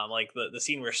 like the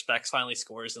scene where Specs finally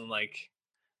scores in like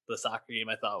the soccer game,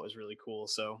 I thought was really cool.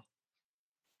 So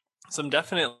some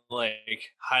definite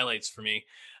like highlights for me.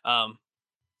 um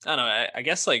I don't know. I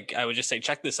guess like I would just say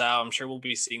check this out. I'm sure we'll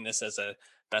be seeing this as a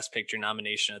Best Picture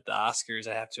nomination at the Oscars,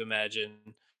 I have to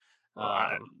imagine. Well,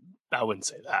 um I wouldn't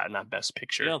say that. Not Best you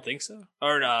Picture. don't think so?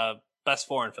 Or Best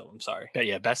Foreign Film, sorry. But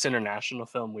yeah, best international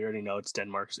film. We already know it's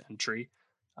Denmark's entry.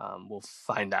 We'll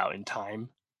find out in time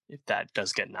if that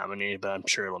does get nominated, but I'm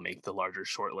sure it'll make the larger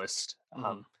shortlist.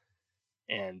 Hmm.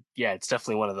 And yeah, it's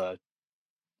definitely one of the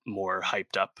more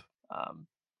hyped up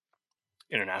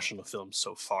international films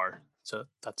so far. So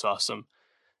that's awesome.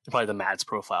 And probably the Mads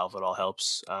profile of it all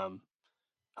helps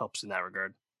in that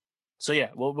regard. So yeah,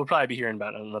 we'll probably be hearing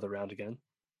about another round again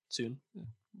soon.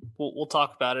 We'll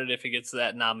talk about it if it gets to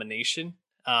that nomination.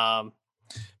 um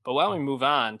but why don't we move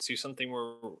on to something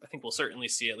where I think we'll certainly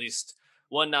see at least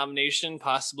one nomination,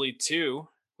 possibly two,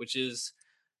 which is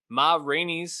Ma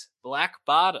Rainey's Black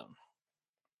Bottom,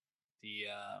 the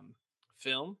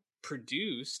film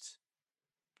produced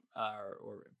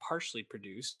or partially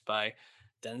produced by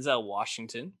Denzel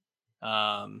Washington.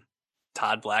 Um,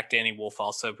 Todd Black, Danny Wolf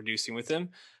also producing with him,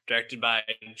 directed by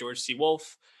George C.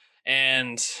 Wolfe,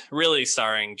 and really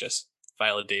starring just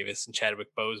Viola Davis and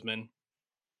Chadwick Boseman.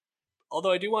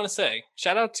 Although I do want to say,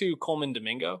 shout out to Coleman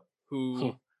Domingo,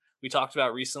 who we talked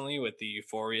about recently with the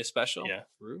Euphoria special. Yeah.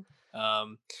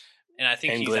 Um, and I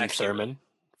think and he's Glenn actually Thurman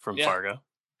from yeah. Fargo.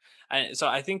 So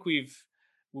I think we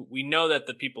know that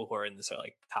the people who are in this are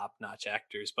like top notch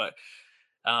actors, but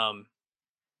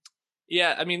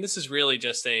yeah, I mean, this is really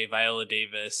just a Viola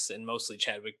Davis and mostly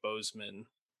Chadwick Boseman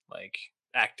like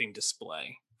acting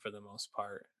display for the most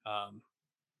part.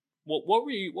 What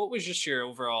were you? What was just your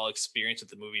overall experience with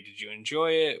the movie? Did you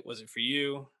enjoy it? Was it for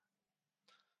you?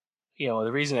 Well,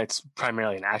 the reason it's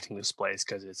primarily an acting display is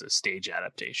because it's a stage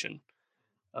adaptation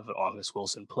of an August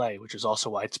Wilson play, which is also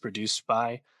why it's produced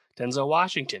by Denzel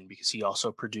Washington, because he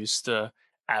also produced the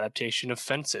adaptation of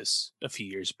Fences a few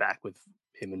years back with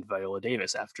him and Viola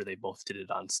Davis after they both did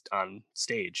it on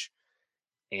stage.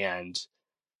 And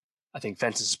I think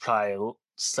Fences is probably a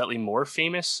slightly more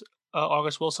famous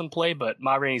August Wilson play, but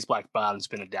Ma Rainey's Black Bottom's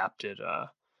been adapted a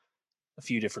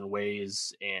few different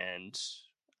ways, and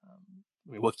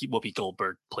Whoopi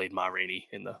Goldberg played Ma Rainey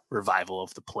in the revival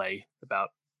of the play about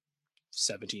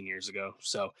 17 years ago,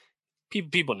 so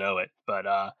people know it. But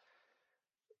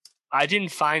I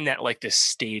didn't find that like the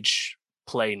stage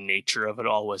play nature of it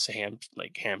all was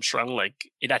hamstrung.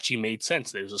 Like it actually made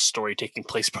sense. There's a story taking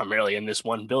place primarily in this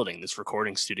one building, this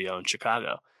recording studio in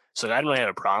Chicago. So I didn't really have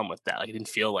a problem with that. Like it didn't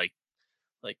feel like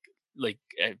like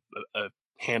a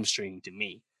hamstring to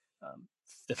me.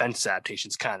 The Fences adaptation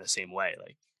is kind of the same way.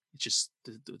 Like it's just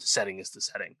the setting is the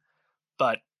setting.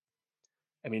 But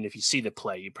I mean, if you see the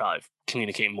play, you probably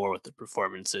communicate more with the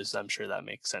performances. I'm sure that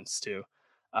makes sense too.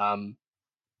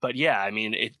 But yeah, I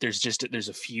mean, there's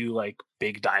a few like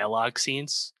big dialogue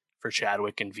scenes for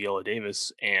Chadwick and Viola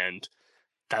Davis, and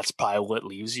that's probably what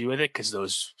leaves you with it, because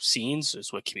those scenes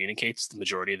is what communicates the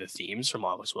majority of the themes from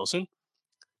August Wilson.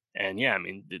 And yeah, I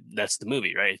mean, that's the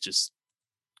movie, right? It's just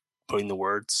putting the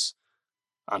words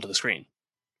onto the screen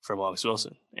from August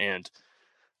Wilson. And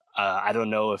I don't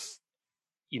know if,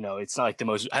 it's not like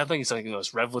I don't think it's like the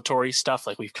most revelatory stuff.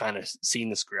 Like we've kind of seen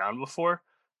this ground before,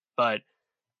 but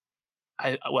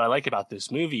what I like about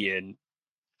this movie, and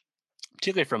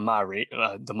particularly from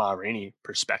the Ma Rainey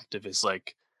perspective, is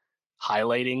like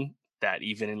highlighting that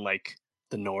even in like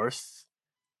the North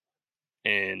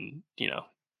in,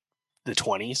 the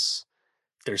 20s,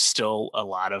 there's still a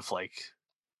lot of like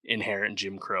inherent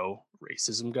Jim Crow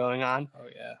racism going on. Oh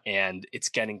yeah. And it's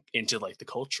getting into like the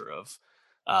culture of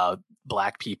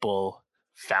Black people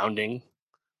founding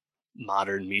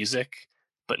modern music,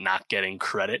 but not getting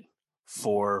credit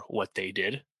for what they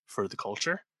did for the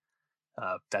culture.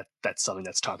 That's something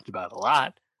that's talked about a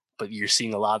lot, but you're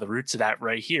seeing a lot of the roots of that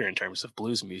right here in terms of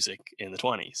blues music in the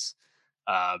 20s.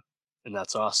 And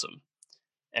that's awesome.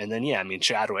 And then, yeah, I mean,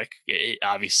 Chadwick,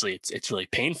 obviously it's really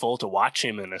painful to watch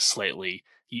him in a slightly,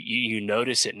 you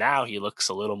notice it now. He looks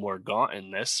a little more gaunt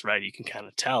in this, right? You can kind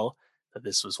of tell that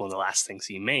this was one of the last things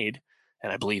he made.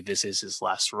 And I believe this is his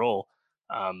last role.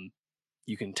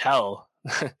 You can tell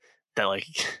that like,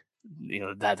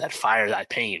 that fire, that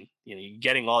pain, you're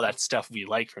getting all that stuff we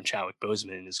like from Chadwick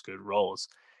Boseman in his good roles.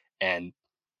 And,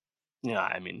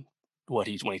 I mean, when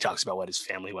he talks about what his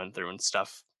family went through and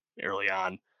stuff early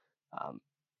on,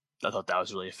 I thought that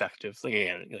was really effective. Like,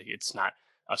 again, like it's not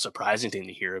a surprising thing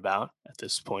to hear about at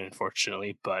this point,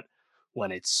 unfortunately, but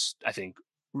when it's, I think,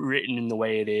 written in the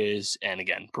way it is, and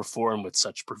again, performed with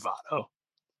such bravado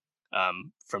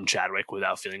from Chadwick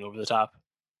without feeling over the top,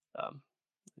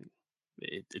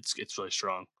 it's really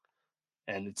strong.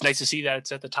 And it's nice to see that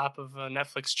it's at the top of a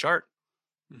Netflix chart,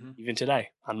 even today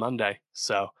on Monday.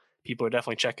 So people are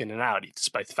definitely checking it out,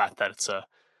 despite the fact that it's a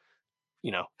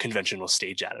conventional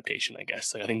stage adaptation, I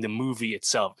guess. Like, I think the movie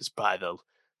itself is probably the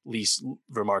least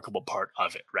remarkable part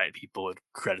of it, right? People would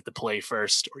credit the play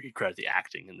first, or you credit the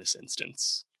acting in this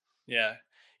instance. Yeah.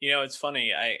 It's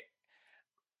funny. I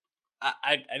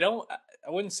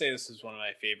wouldn't say this is one of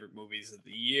my favorite movies of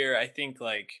the year. I think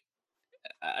like,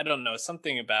 I don't know,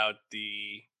 something about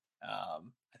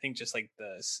I think just like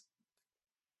the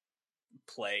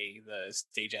play, the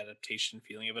stage adaptation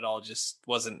feeling of it all just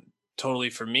wasn't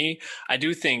totally for me. I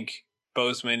do think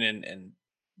Boseman and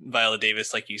Viola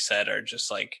Davis, like you said, are just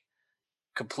like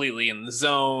completely in the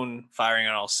zone, firing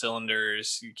on all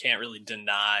cylinders. You can't really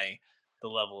deny the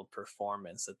level of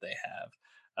performance that they have.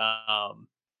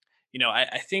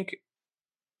 I think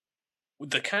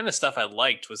the kind of stuff I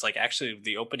liked was like actually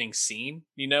the opening scene,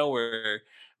 where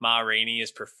Ma Rainey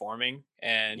is performing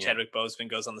and Yeah. Chadwick Boseman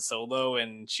goes on the solo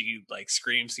and she like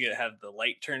screams to have the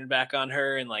light turned back on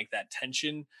her and like that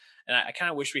tension. And I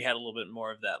kind of wish we had a little bit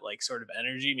more of that like sort of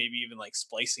energy, maybe even like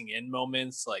splicing in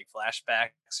moments like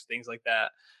flashbacks, things like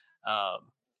that.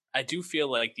 I do feel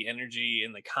like the energy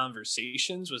in the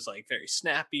conversations was like very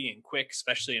snappy and quick,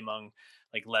 especially among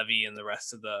like Levy and the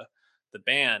rest of the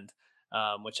band,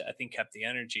 which I think kept the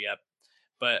energy up.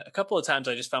 But a couple of times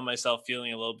I just found myself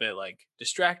feeling a little bit like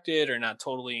distracted or not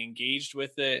totally engaged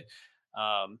with it.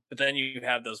 But then you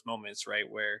have those moments, right,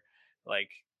 where like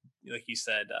you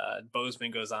said,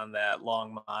 Bozeman goes on that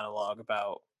long monologue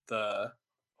about the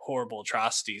horrible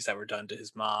atrocities that were done to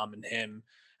his mom and him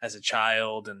as a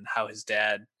child, and how his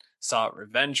dad sought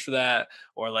revenge for that.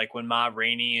 Or like when Ma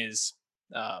Rainey is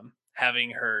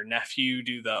having her nephew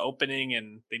do the opening,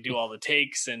 and they do all the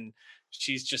takes, and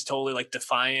she's just totally like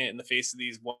defiant in the face of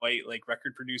these white like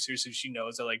record producers who she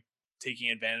knows are like taking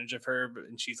advantage of her,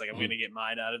 and she's like, I'm Mhm. gonna get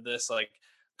mine out of this. Like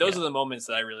those Yeah. are the moments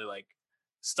that I really like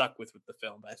stuck with the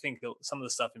film. But I think some of the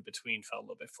stuff in between fell a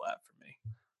little bit flat for me.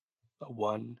 A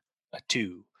one, a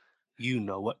two, you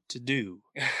know what to do.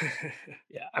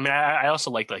 Yeah. I mean, I also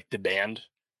like the band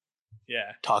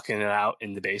Yeah. talking it out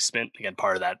in the basement. Again,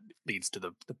 part of that leads to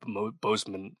the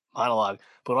Bozeman monologue,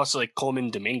 but also like Coleman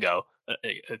Domingo,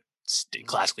 a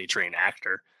classically trained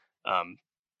actor. Um,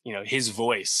 his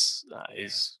voice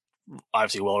is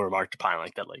obviously well remarked upon,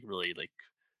 like that, like really like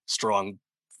strong,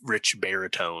 rich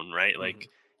baritone, right? Like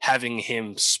having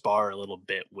him spar a little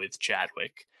bit with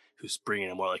Chadwick, who's bringing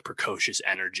a more like precocious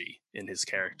energy in his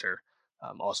character,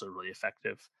 also really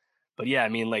effective. But yeah, I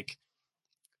mean, it's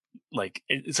like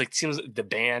it seems the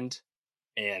band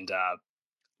and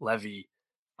Levy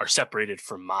are separated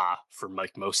from Ma for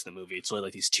like most of the movie. It's really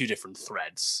like these two different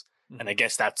threads, and I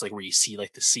guess that's like where you see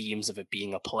like the seams of it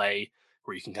being a play,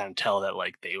 where you can kind of tell that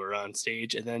like they were on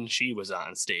stage and then she was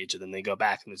on stage, and then they go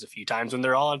back and there's a few times when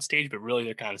they're all on stage, but really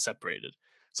they're kind of separated.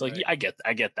 So like Right. I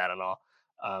get that and all,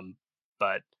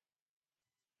 but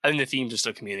I think the themes are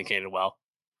still communicated well,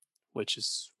 which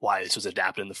is why this was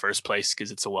adapted in the first place,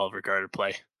 because it's a well regarded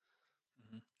play.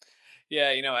 Yeah,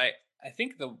 I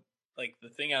think the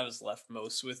thing I was left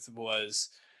most with was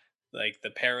like the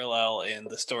parallel in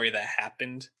the story that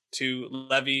happened to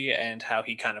Levy and how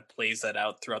he kind of plays that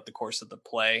out throughout the course of the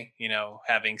play.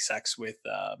 Having sex with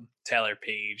Taylor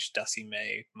Page, Dusty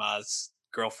May, Ma's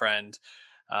girlfriend.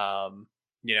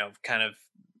 Kind of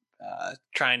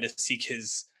trying to seek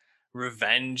his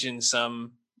revenge in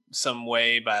some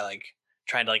way by like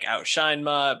trying to like outshine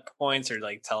Ma at points, or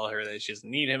like tell her that she doesn't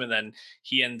need him, and then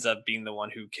he ends up being the one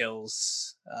who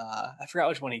kills. I forgot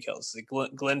which one he kills. Is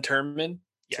it Glenn Turman?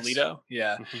 Yes. Toledo?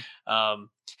 Yeah. Mm-hmm.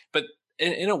 But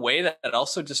in a way that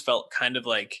also just felt kind of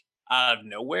like out of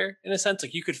nowhere, in a sense.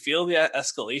 Like you could feel the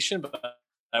escalation, but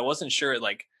I wasn't sure it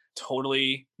like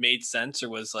totally made sense or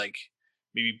was like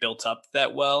maybe built up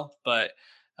that well. But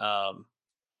um,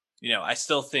 I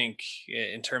still think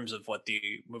in terms of what the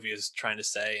movie is trying to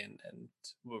say, and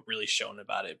what really shown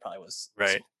about it probably was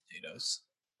Right. potatoes.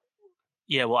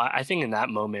 Yeah, well, I think in that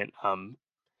moment,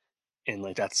 and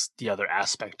like that's the other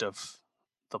aspect of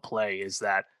the play, is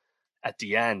that at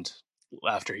the end,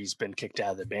 after he's been kicked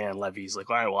out of the band, Levy's like,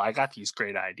 all right, well, I got these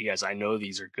great ideas. I know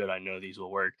these are good. I know these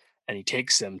will work. And he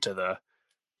takes them to the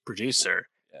producer,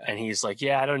 Yeah. and he's like,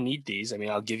 yeah, I don't need these. I mean,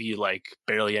 I'll give you like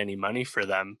barely any money for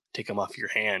them, take them off your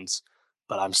hands,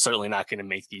 but I'm certainly not going to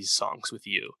make these songs with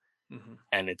you. Mm-hmm.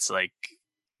 And it's like,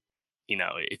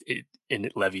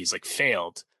 and Levy's like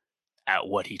failed at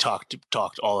what he talked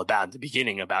all about at the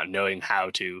beginning, about knowing how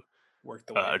to Work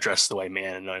the way address the white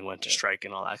man and knowing when to strike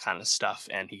and all that kind of stuff.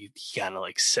 And he kind of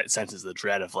like senses the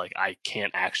dread of like, I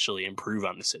can't actually improve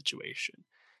on the situation.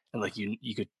 And like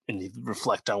you could and you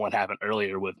reflect on what happened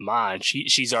earlier with Ma, and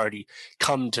she's already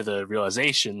come to the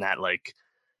realization that like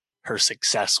her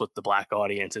success with the black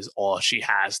audience is all she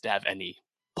has to have any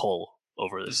pull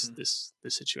over this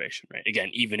situation, right? Again,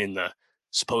 even in the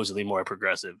supposedly more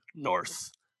progressive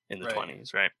North in the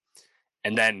 20s, right?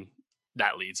 And then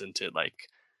that leads into like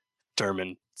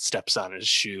Derman steps on his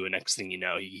shoe, and next thing you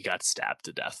know, he got stabbed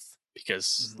to death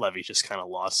because Levy just kind of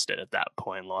lost it at that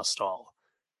point, lost all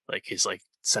like his like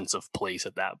sense of place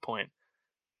at that point.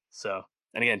 So,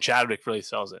 and again, Chadwick really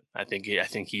sells it. I think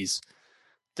he's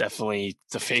definitely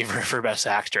the favorite for best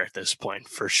actor at this point.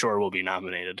 For sure, will be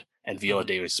nominated, and Viola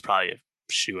Davis is probably a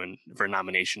shoe-in for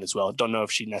nomination as well. Don't know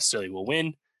if she necessarily will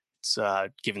win. It's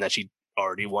given that she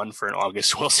already won for an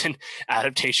August Wilson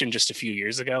adaptation just a few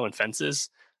years ago in Fences.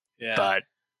 Yeah. But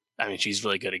I mean, she's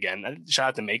really good again. Shout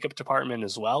out the makeup department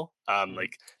as well.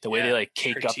 Like the way they like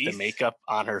cake up the makeup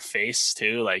on her face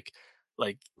too. Like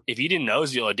like if you didn't know it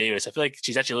was Viola Davis, I feel like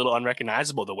she's actually a little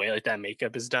unrecognizable the way like that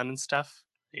makeup is done and stuff.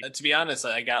 To be honest,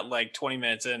 I got like 20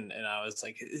 minutes in and I was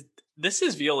like, this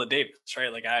is Viola Davis,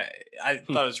 right? Like I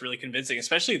thought it was really convincing,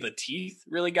 especially the teeth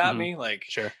really got me. Like,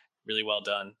 sure, really well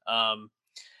done.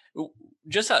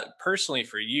 Just personally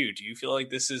for you, do you feel like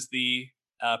this is the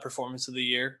performance of the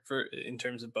year for in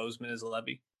terms of Boseman as a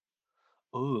Levy?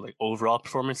 Ooh, like overall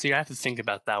performance here. I have to think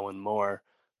about that one more.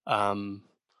 I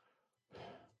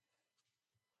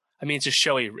mean, it's just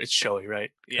showy. It's showy,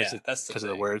 right? Yeah, that's because of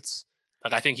the words.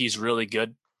 Like, I think he's really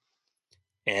good,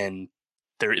 and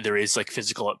there is like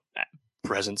physical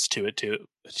presence to it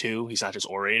too. He's not just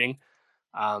orating.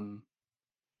 I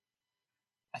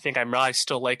think I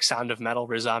still like Sound of Metal,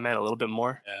 Riz Ahmed a little bit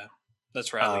more. Yeah,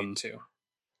 that's Riley too.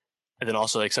 And then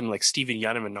also like something like Steven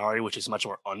Yeun and Minari, which is much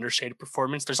more understated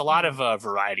performance. There's a lot of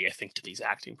variety, I think, to these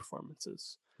acting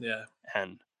performances. Yeah,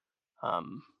 and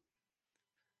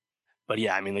but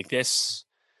yeah, I mean, like this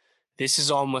is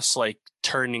almost like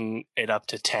turning it up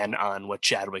to 10 on what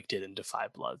Chadwick did in Da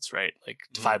 5 Bloods, right? Like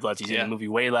Da 5 Bloods, he's in the movie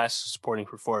way less supporting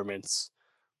performance,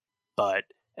 but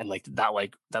and like that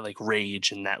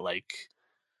rage and that like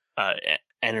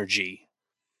energy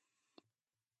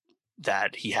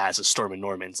that he has as Stormin'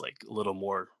 Norman's like a little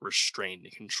more restrained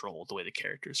and controlled the way the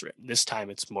character's written. This time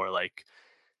it's more like,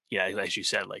 yeah, as you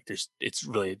said, like it's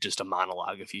really just a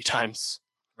monologue a few times.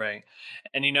 Right.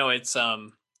 And it's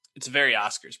a very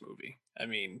Oscars movie. I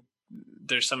mean,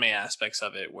 there's so many aspects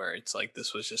of it where it's like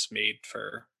this was just made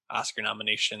for Oscar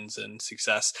nominations and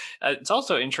success. It's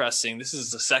also interesting. This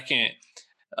is the second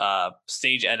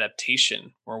stage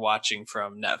adaptation we're watching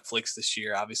from Netflix this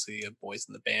year. Obviously, Boys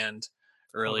in the Band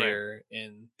earlier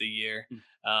in the year.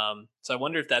 So I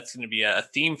wonder if that's going to be a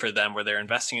theme for them where they're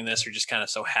investing in this, or just kind of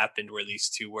so happened where these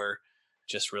two were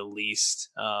just released,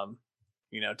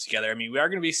 together. I mean, we are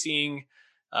going to be seeing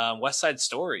West Side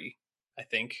Story, I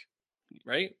think,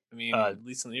 right? I mean, at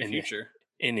least in the near future.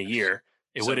 In a year.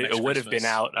 It would have been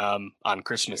out on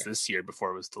Christmas this year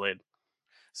before it was delayed.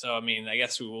 So, I mean, I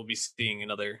guess we will be seeing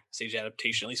another stage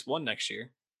adaptation, at least one next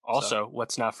year. Also,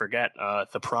 let's not forget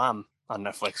The Prom on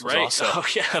Netflix was also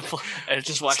I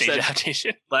just watched stage that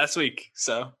adaptation last week.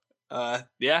 So,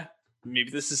 yeah,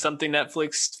 maybe this is something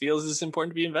Netflix feels is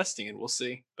important to be investing in. We'll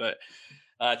see. But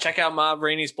check out Ma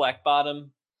Rainey's Black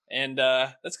Bottom. And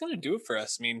that's going to do it for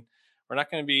us. I mean, we're not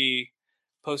going to be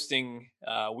posting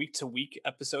week-to-week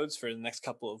episodes for the next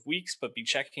couple of weeks, but be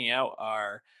checking out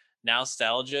our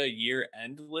Nostalgia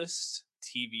year-end list.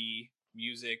 TV,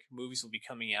 music, movies will be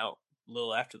coming out a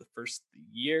little after the first of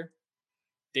the year.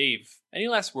 Dave, any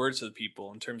last words for the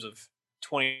people in terms of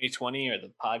 2020 or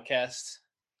the podcast?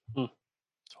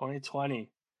 2020.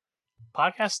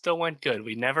 Podcast still went good.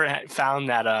 We never found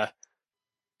that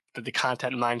the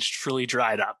content mines truly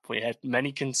dried up. We had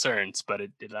many concerns, but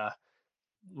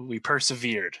we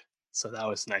persevered. So that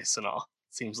was nice and all.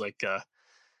 Seems like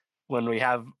when you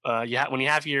have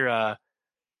your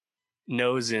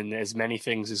nose in as many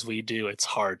things as we do, it's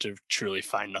hard to truly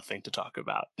find nothing to talk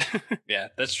about. Yeah,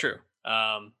 that's true.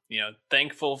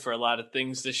 Thankful for a lot of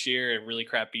things this year, a really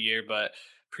crappy year, but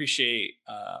appreciate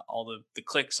all the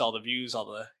clicks, all the views,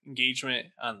 all the engagement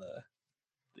on the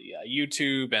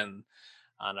YouTube and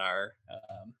on our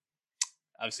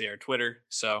obviously our Twitter.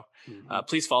 So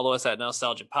please follow us at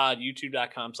Nostalgia Pod,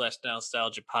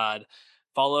 youtube.com/Nostalgia Pod.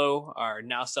 Follow our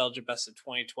Nostalgia Best of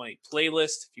 2020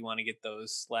 playlist if you want to get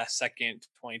those last second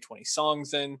 2020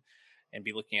 songs in, and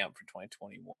be looking out for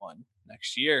 2021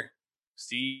 next year.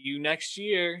 See you next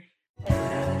year.